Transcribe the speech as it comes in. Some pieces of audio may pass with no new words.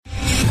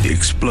the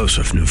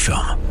explosive new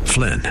film,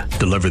 Flynn,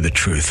 deliver the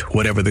truth,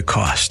 whatever the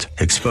cost,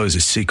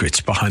 exposes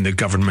secrets behind the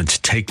government's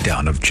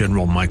takedown of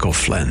General Michael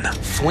Flynn.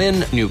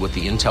 Flynn knew what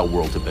the intel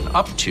world had been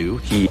up to.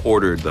 He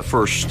ordered the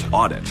first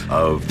audit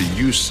of the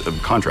use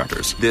of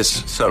contractors.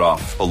 This set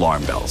off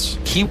alarm bells.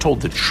 He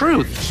told the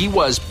truth. He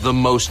was the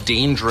most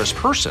dangerous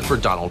person for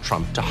Donald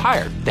Trump to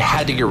hire. They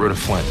had to get rid of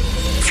Flynn.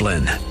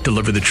 Flynn,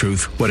 deliver the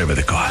truth, whatever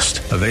the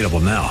cost. Available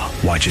now.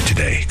 Watch it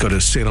today. Go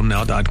to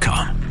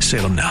salemnow.com.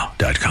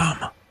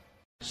 salemnow.com.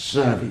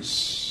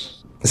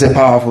 Service is a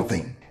powerful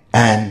thing.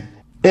 And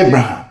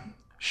Abraham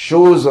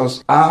shows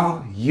us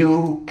how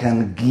you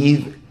can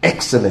give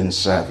excellent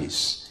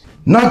service,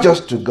 not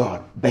just to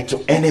God, but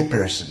to any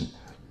person,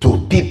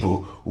 to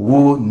people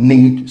who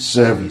need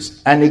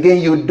service. And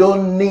again, you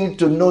don't need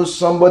to know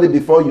somebody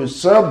before you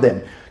serve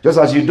them, just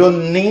as you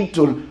don't need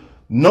to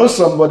know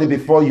somebody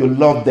before you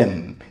love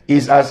them.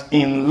 It's as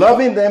in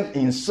loving them,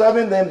 in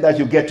serving them, that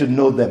you get to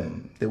know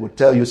them. They will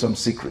tell you some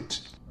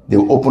secret. They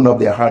will open up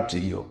their heart to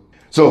you.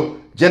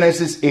 So,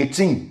 Genesis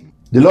 18,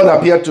 the Lord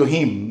appeared to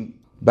him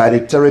by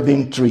the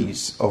terebinth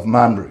trees of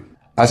Mamre,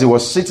 as he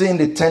was sitting in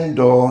the tent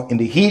door in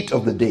the heat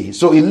of the day.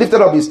 So he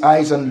lifted up his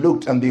eyes and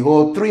looked, and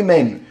behold, 3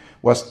 men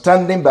were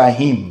standing by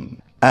him.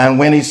 And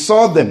when he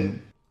saw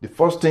them, the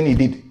first thing he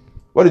did,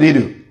 what did he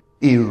do?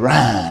 He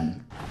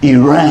ran. He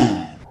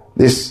ran.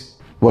 This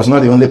was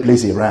not the only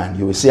place he ran.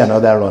 You will see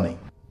another running.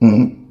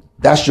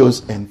 That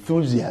shows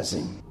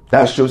enthusiasm.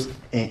 That shows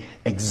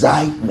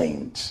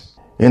excitement.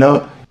 You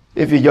know,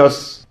 if you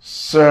just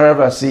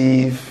serve as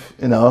if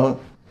you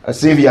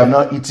have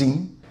not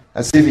eaten,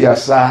 as if you are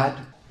sad,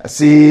 as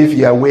if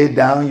you are weighed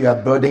down, you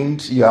are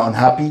burdened, you are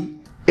unhappy.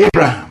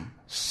 Abraham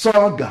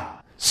saw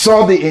God,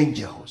 saw the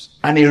angels,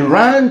 and he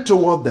ran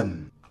toward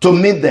them to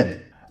meet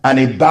them. And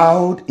he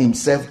bowed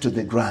himself to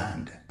the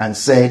ground and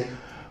said,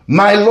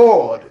 "My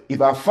Lord,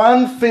 if I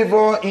found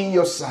favor in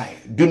your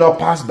sight, do not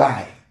pass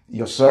by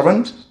your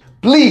servant."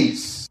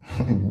 Please,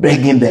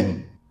 begging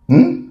them.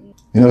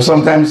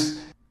 Sometimes,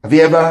 have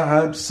you ever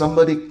heard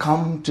somebody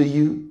come to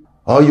you,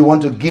 or you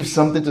want to give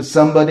something to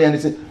somebody and they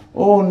say,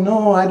 "Oh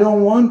no, I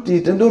don't want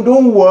it. And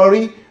don't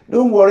worry,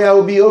 I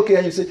will be okay."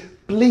 And you say,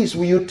 "Please,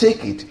 will you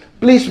take it?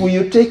 Please, will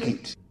you take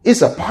it?"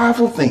 It's a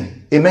powerful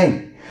thing.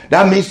 Amen.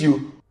 That means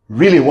you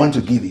really want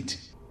to give it.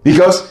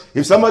 Because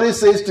if somebody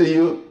says to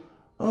you,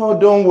 "Oh,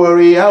 don't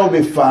worry, I'll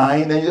be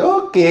fine," and you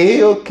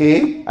say,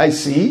 okay, I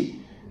see.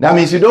 That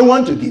means you don't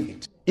want to give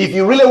it. If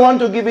you really want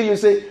to give it, you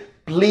say,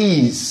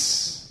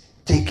 "Please,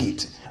 take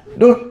it.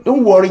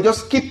 Don't worry,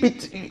 just keep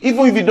it.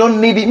 Even if you don't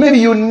need it, maybe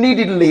you need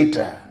it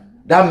later."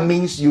 That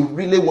means you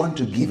really want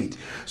to give it.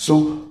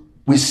 So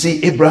we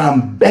see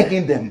Abraham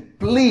begging them,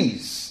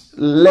 "Please,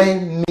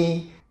 let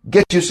me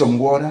get you some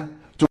water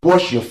to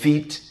wash your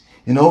feet,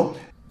 and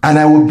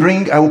I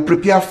will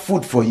prepare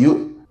food for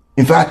you."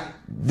 In fact,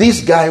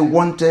 this guy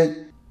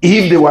wanted,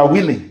 if they were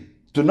willing,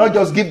 to not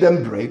just give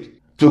them bread,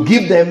 to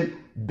give them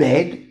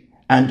bed,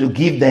 and to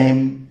give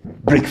them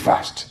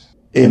breakfast.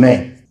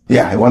 Amen.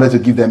 Yeah, I wanted to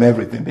give them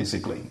everything,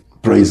 basically.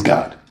 Praise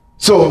God.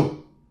 So,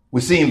 we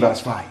see in verse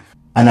 5,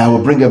 "And I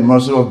will bring a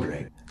morsel of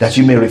bread, that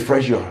you may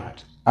refresh your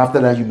heart. After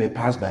that you may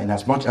pass by,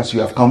 inasmuch as you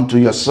have come to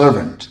your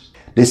servant."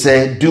 They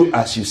said, "Do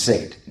as you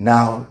said."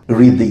 Now,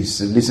 read this.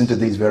 Listen to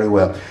this very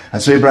well.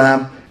 "And so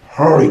Abraham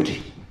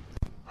hurried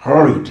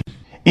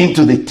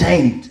into the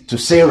tent to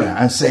Sarah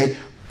and said,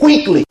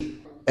 'Quickly.'"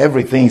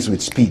 Everything is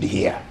with speed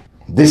here.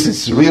 This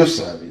is real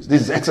service.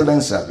 This is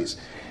excellent service.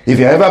 If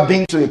you've ever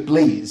been to a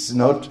place,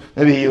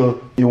 maybe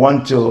you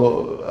want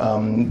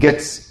to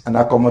get an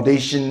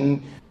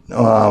accommodation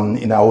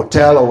in a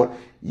hotel, or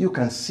you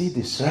can see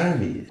the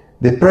service.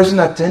 The person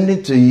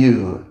attending to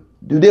you,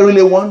 do they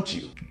really want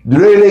you? Do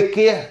they really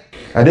care?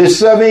 Are they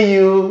serving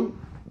you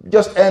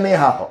just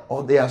anyhow?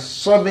 Or they are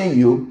serving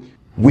you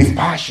with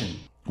passion,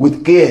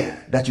 with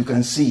care that you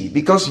can see?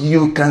 Because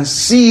you can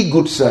see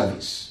good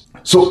service.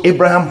 So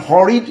Abraham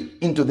hurried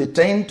into the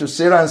tent to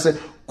Sarah and said,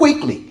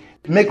 "Quickly,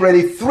 make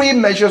ready 3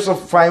 measures of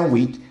fine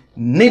wheat,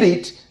 knead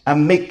it,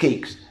 and make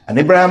cakes." And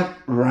Abraham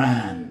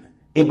ran.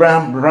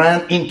 Abraham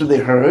ran into the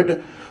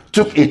herd,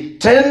 took a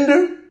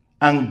tender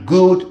and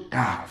good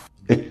calf.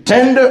 A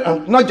tender,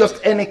 and not just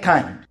any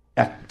kind,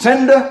 a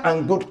tender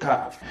and good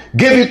calf.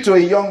 Gave it to a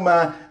young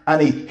man,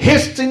 and he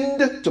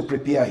hastened to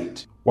prepare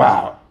it.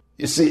 Wow.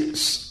 You see,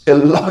 a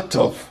lot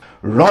of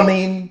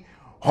running,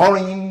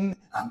 hurrying,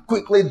 and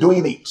quickly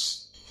doing it.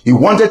 He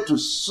wanted to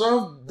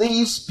serve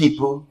these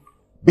people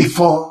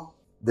before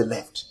they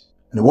left.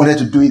 And he wanted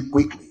to do it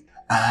quickly.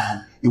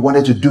 And he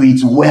wanted to do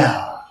it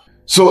well.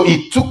 So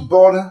he took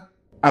butter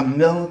and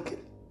milk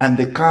and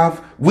the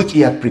calf which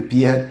he had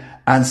prepared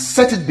and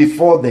set it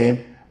before them,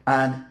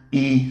 and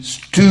he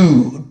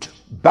stood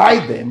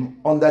by them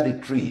under the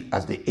tree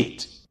as they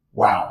ate.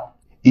 Wow.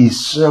 He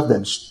served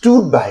them,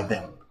 stood by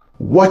them,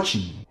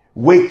 watching,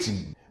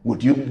 waiting.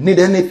 Would you need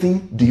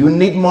anything? Do you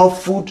need more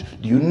food?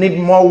 Do you need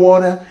more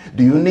water?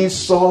 Do you need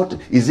salt?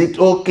 Is it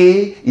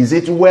okay? Is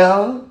it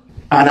well?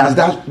 And as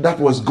that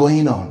was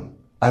going on,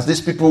 as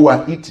these people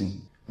were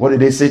eating, what did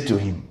they say to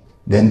him?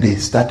 Then they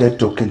started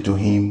talking to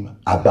him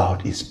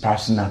about his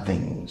personal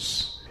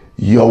things.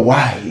 Your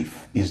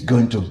wife is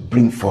going to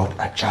bring forth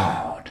a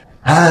child.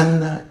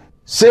 And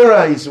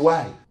Sarah, his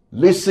wife,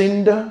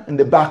 listened in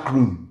the back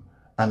room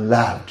and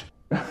laughed.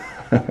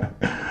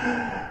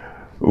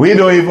 We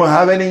don't even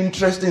have any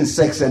interest in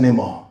sex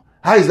anymore.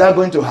 How is that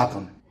going to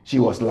happen? She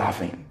was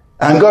laughing.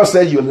 And God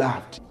said, you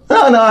laughed.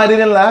 No, I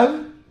didn't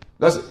laugh.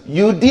 God said,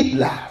 you did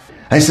laugh.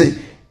 I said,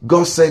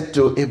 God said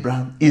to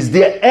Abraham, is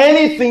there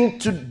anything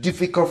too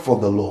difficult for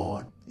the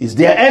Lord? Is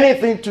there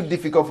anything too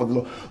difficult for the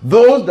Lord?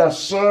 Those that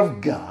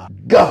serve God,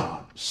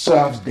 God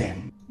serves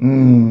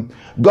them.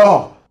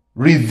 God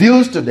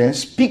reveals to them,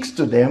 speaks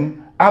to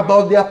them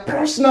about their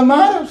personal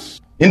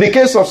matters. In the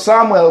case of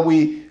Samuel,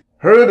 we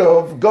heard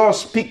of God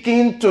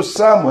speaking to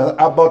Samuel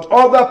about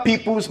other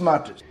people's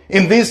matters.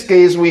 In this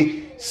case,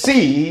 we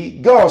see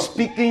God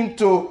speaking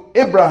to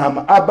Abraham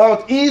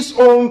about his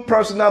own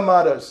personal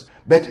matters.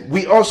 But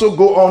we also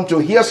go on to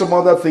hear some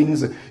other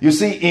things. You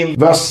see in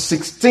verse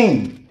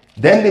 16,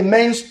 then the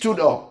men stood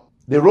up.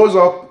 They rose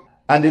up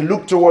and they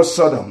looked towards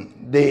Sodom.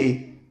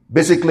 They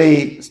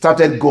basically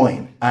started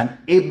going. And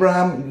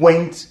Abraham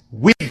went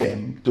with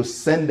them to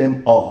send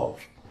them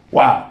off.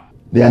 Wow.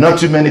 There are not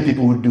too many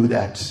people who do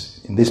that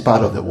in this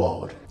part of the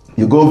world.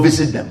 You go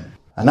visit them.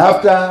 And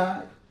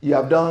after you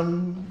have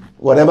done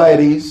whatever it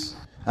is,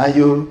 and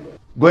you're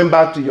going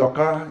back to your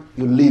car,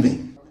 you're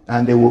leaving.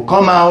 And they will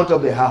come out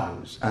of the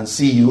house and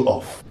see you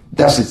off.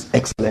 That's its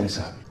excellent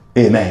service.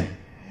 Amen.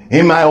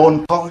 In my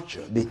own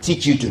culture, they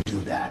teach you to do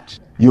that.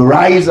 You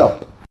rise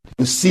up,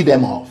 you see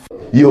them off.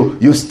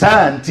 You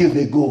stand till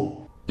they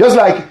go. Just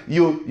like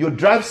you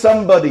drive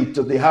somebody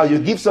to the house, you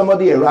give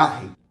somebody a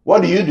ride.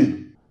 What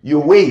do? You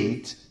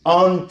wait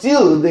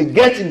until they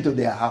get into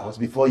their house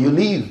before you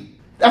leave.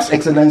 That's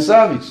excellent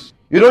service.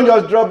 You don't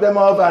just drop them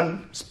off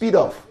and speed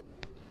off.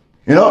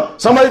 You know,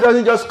 somebody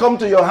doesn't just come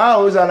to your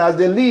house and as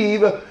they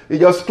leave, you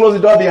just close the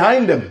door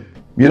behind them.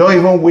 You don't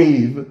even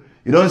wave.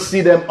 You don't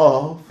see them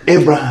off.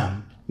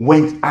 Abraham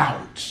went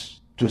out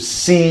to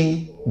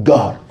see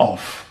God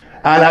off.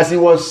 And as he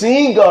was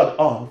seeing God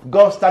off,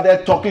 God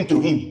started talking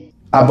to him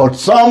about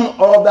some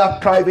other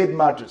private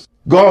matters.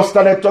 God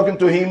started talking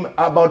to him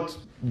about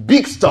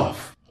big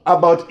stuff,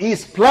 about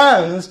his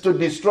plans to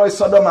destroy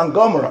Sodom and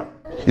Gomorrah.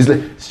 He's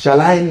like,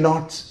 shall I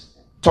not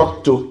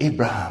talk to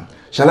Abraham?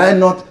 Shall I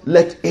not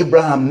let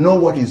Abraham know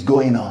what is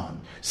going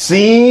on?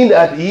 Seeing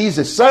that he is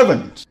a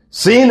servant,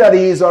 seeing that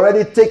he is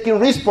already taking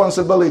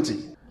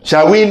responsibility,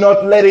 shall we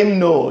not let him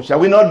know? Shall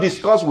we not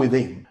discuss with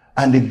him?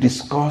 And they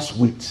discussed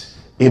with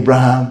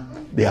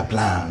Abraham their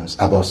plans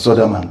about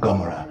Sodom and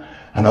Gomorrah.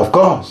 And of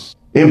course,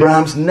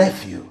 Abraham's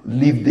nephew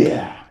lived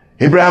there.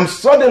 Abraham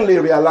suddenly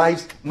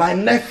realized, my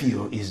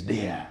nephew is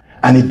there.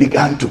 And he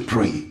began to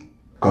pray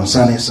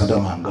concerning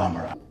Sodom and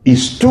Gomorrah. He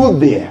stood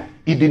there.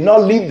 He did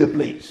not leave the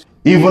place.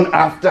 Even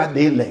after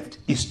they left,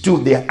 he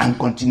stood there and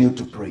continued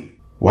to pray.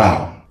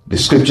 Wow. The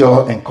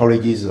scripture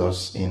encourages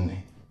us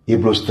in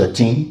Hebrews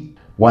 13,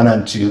 1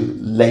 and 2,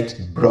 let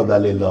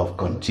brotherly love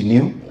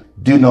continue.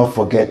 Do not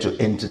forget to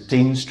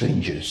entertain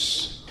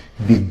strangers.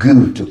 Be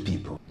good to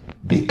people.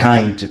 Be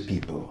kind to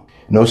people.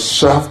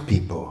 Serve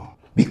people.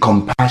 Be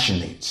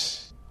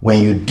compassionate.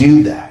 When you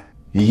do that,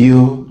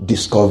 you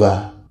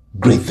discover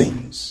great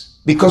things.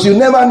 Because you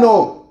never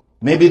know.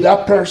 Maybe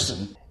that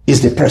person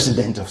is the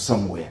president of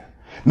somewhere.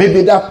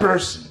 Maybe that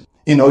person,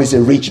 is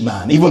a rich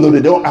man, even though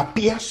they don't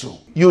appear so.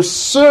 You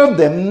serve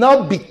them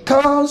not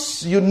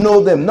because you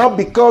know them, not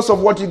because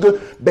of what you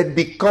do, but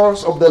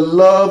because of the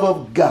love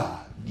of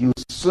God. You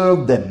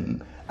serve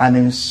them, and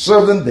in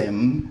serving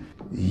them,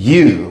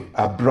 you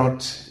are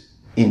brought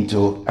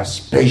into a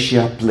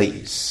special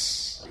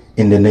place.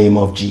 In the name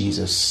of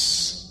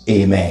Jesus,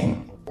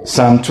 amen.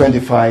 Psalm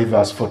 25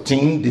 verse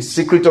 14, the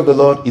secret of the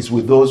Lord is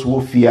with those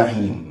who fear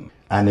him,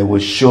 and he will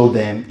show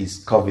them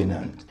his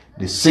covenant.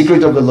 The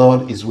secret of the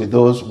Lord is with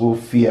those who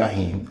fear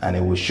him, and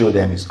he will show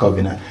them his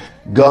covenant.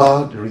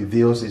 God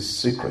reveals his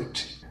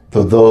secret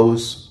to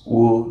those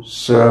who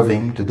serve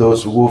him, to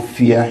those who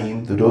fear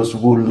him, to those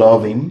who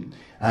love him,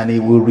 and he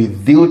will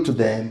reveal to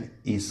them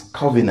his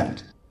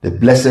covenant. The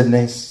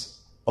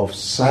blessedness of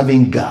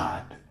serving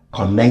God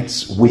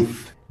connects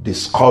with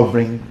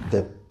discovering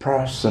the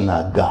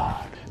personal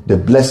God. The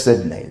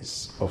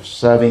blessedness of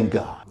serving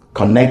God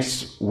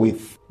connects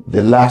with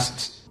the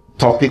last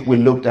topic we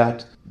looked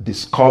at,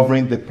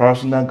 discovering the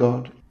personal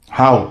God.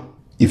 How?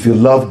 If you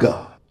love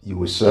God, you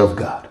will serve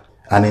God.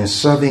 And in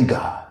serving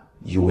God,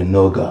 you will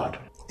know God.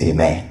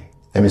 Amen.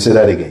 Let me say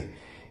that again.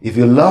 If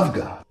you love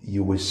God,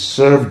 you will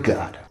serve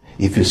God.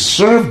 If you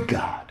serve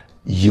God,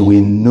 you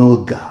will know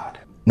God.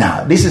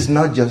 Now, this is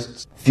not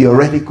just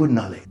theoretical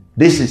knowledge.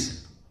 This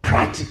is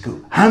practical,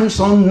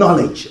 hands-on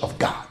knowledge of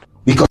God.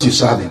 Because you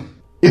serve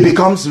him. It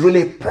becomes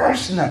really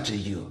personal to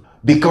you.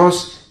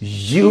 Because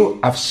you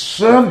have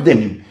served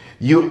him.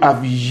 You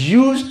have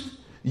used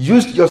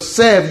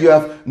yourself, you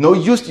have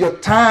used your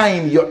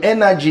time, your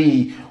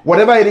energy,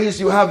 whatever it is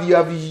you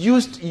have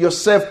used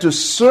yourself to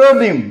serve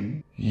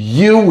him.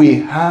 You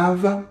will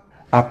have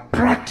a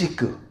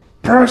practical,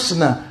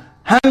 personal,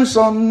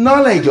 hands-on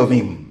knowledge of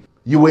him.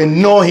 You will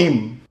know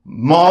him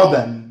more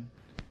than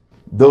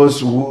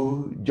those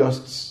who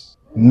just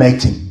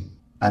met him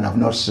and have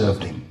not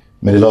served him.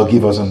 May the Lord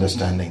give us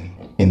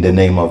understanding in the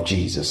name of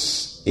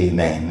Jesus.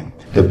 Amen.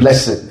 The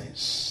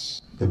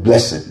blessedness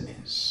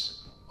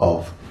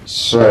of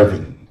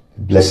serving,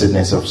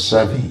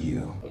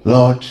 you.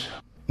 Lord,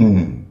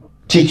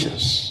 teach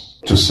us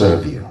to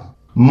serve you.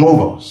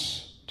 Move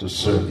us to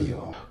serve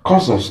you.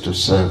 Cause us to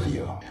serve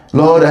you.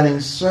 Lord, and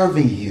in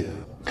serving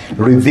you,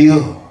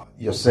 reveal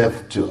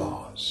yourself to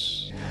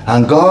us.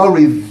 And God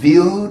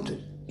revealed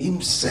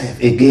himself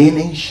again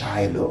in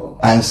Shiloh.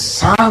 And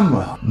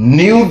Samuel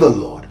knew the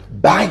Lord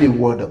by the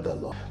word of the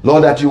Lord.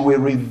 Lord, that you will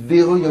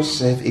reveal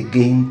yourself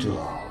again to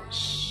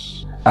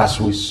us as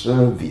we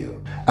serve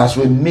you, as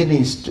we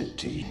minister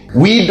to you.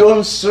 We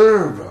don't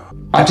serve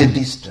at a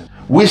distance.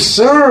 We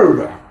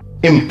serve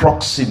in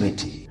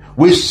proximity.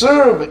 We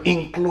serve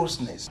in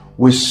closeness.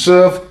 We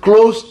serve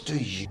close to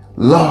you.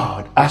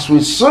 Lord, as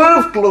we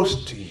serve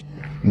close to you,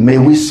 may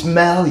we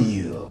smell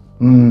you.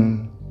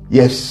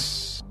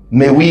 Yes.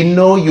 May we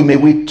know you. May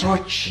we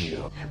touch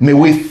you. May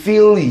we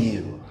feel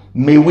you.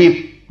 May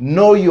we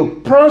know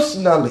you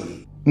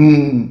personally.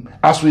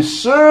 As we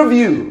serve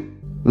you,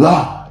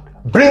 Lord,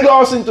 bring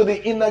us into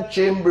the inner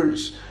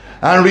chambers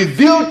and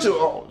reveal to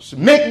us,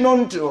 make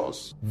known to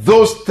us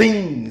those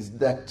things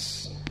that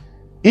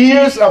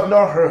ears have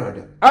not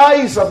heard,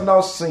 eyes have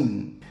not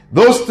seen,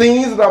 those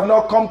things that have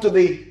not come to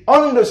the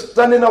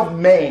understanding of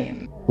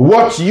man,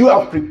 what you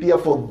have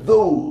prepared for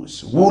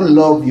those who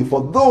love you,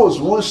 for those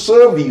who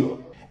serve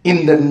you,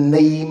 in the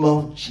name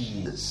of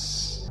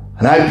Jesus.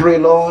 And I pray,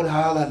 Lord,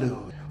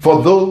 hallelujah,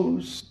 for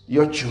those,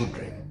 your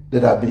children,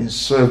 that have been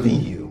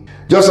serving you.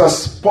 Just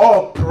as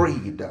Paul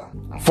prayed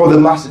for the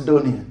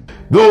Macedonians,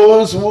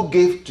 those who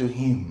gave to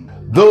him,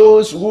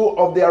 those who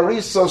of their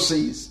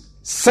resources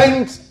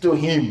sent to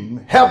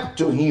him, help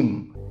to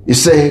him. He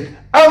said,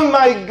 and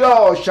my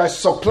God shall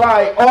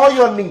supply all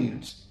your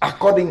needs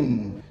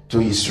according to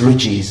his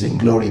riches in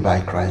glory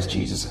by Christ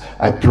Jesus.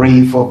 I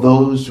pray for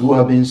those who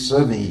have been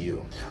serving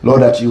you,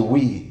 Lord, that you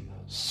will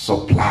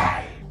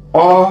supply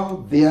all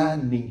their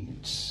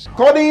needs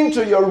according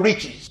to your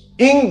riches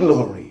in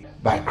glory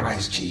by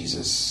Christ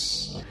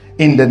Jesus.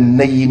 In the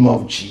name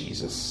of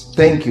Jesus.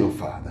 Thank you,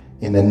 Father.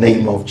 In the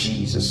name of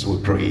Jesus we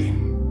pray.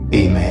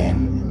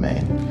 Amen.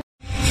 Amen.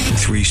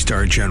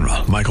 3-star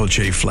General Michael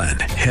J. Flynn,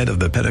 head of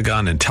the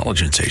Pentagon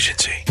Intelligence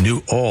Agency,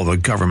 knew all the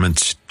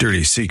government's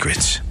dirty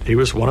secrets. He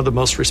was one of the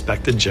most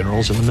respected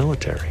generals in the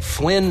military.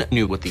 Flynn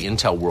knew what the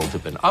intel world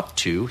had been up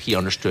to. He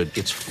understood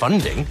its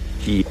funding.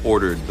 He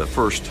ordered the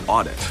first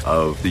audit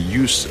of the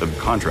use of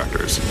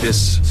contractors.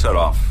 This set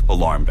off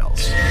alarm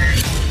bells.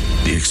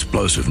 The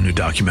explosive new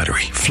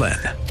documentary, Flynn,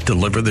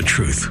 Deliver the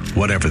Truth,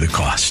 Whatever the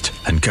Cost,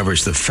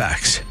 uncovers the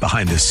facts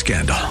behind this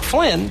scandal.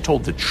 Flynn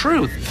told the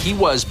truth. He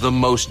was the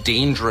most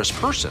dangerous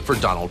person for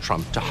Donald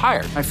Trump to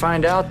hire. I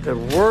find out the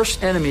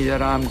worst enemy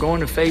that I'm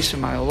going to face in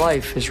my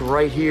life is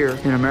right here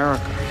in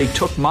America. They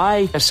took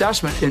my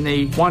assessment and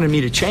they wanted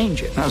me to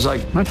change it. And I was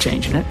like, I'm not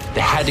changing it.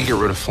 They had to get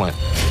rid of Flynn.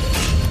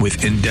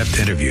 With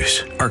in-depth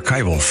interviews,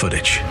 archival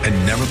footage,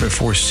 and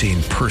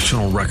never-before-seen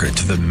personal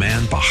records of the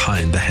man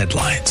behind the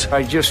headlines.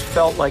 I just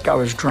felt like I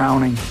was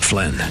drowning.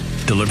 Flynn,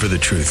 Deliver the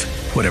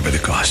Truth, Whatever the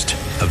Cost.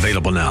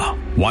 Available now.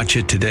 Watch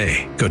it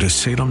today. Go to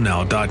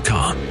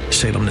salemnow.com.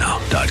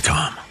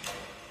 salemnow.com.